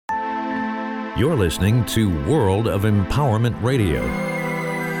You're listening to World of Empowerment Radio,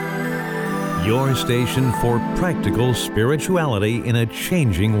 your station for practical spirituality in a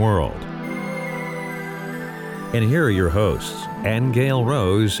changing world. And here are your hosts, Angel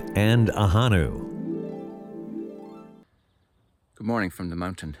Rose and Ahanu. Good morning from the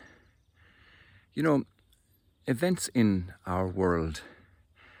mountain. You know, events in our world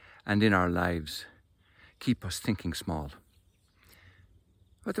and in our lives keep us thinking small.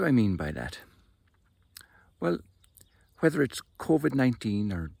 What do I mean by that? Well, whether it's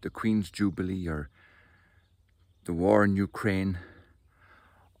COVID-19 or the Queen's Jubilee or the war in Ukraine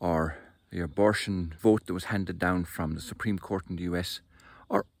or the abortion vote that was handed down from the Supreme Court in the US,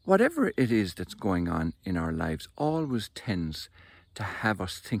 or whatever it is that's going on in our lives, always tends to have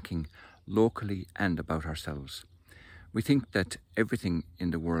us thinking locally and about ourselves. We think that everything in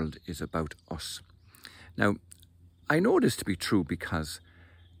the world is about us. Now, I know this to be true because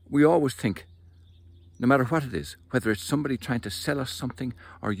we always think, no matter what it is, whether it's somebody trying to sell us something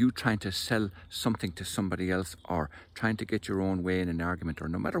or you trying to sell something to somebody else or trying to get your own way in an argument, or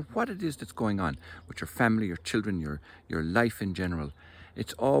no matter what it is that's going on with your family, your children, your life in general,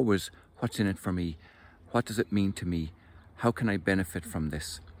 it's always, what's in it for me? What does it mean to me? How can I benefit from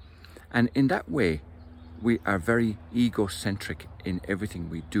this? And in that way, we are very egocentric in everything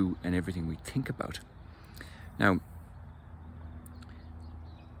we do and everything we think about. Now,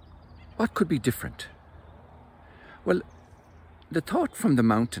 what could be different? Well, the thought from the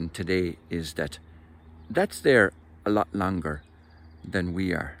mountain today is that that's there a lot longer than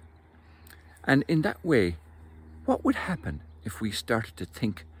we are. And in that way, what would happen if we started to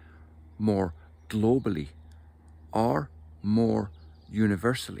think more globally or more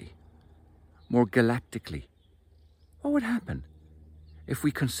universally, more galactically? What would happen if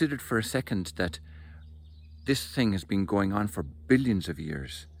we considered for a second that this thing has been going on for billions of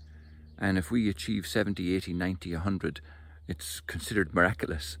years? And if we achieve 70, 80, 90, 100, it's considered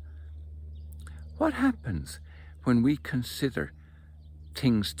miraculous. What happens when we consider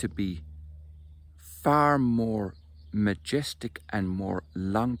things to be far more majestic and more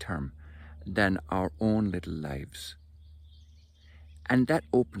long-term than our own little lives? And that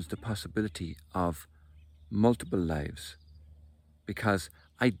opens the possibility of multiple lives. Because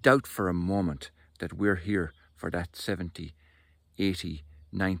I doubt for a moment that we're here for that 70, 80,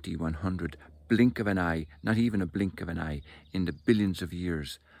 90, 100, blink of an eye, not even a blink of an eye, in the billions of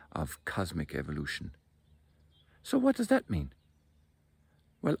years of cosmic evolution. So what does that mean?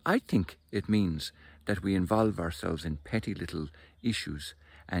 Well, I think it means that we involve ourselves in petty little issues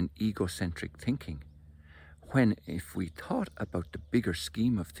and egocentric thinking, when if we thought about the bigger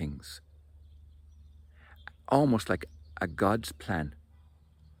scheme of things, almost like a God's plan,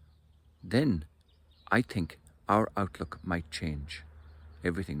 then I think our outlook might change.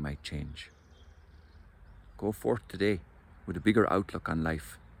 Everything might change. Go forth today with a bigger outlook on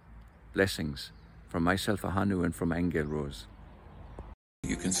life. Blessings from myself, Ahanu, and from Angel Rose.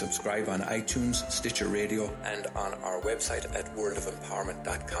 You can subscribe on iTunes, Stitcher Radio, and on our website at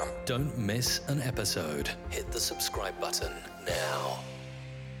worldofempowerment.com. Don't miss an episode. Hit the subscribe button now.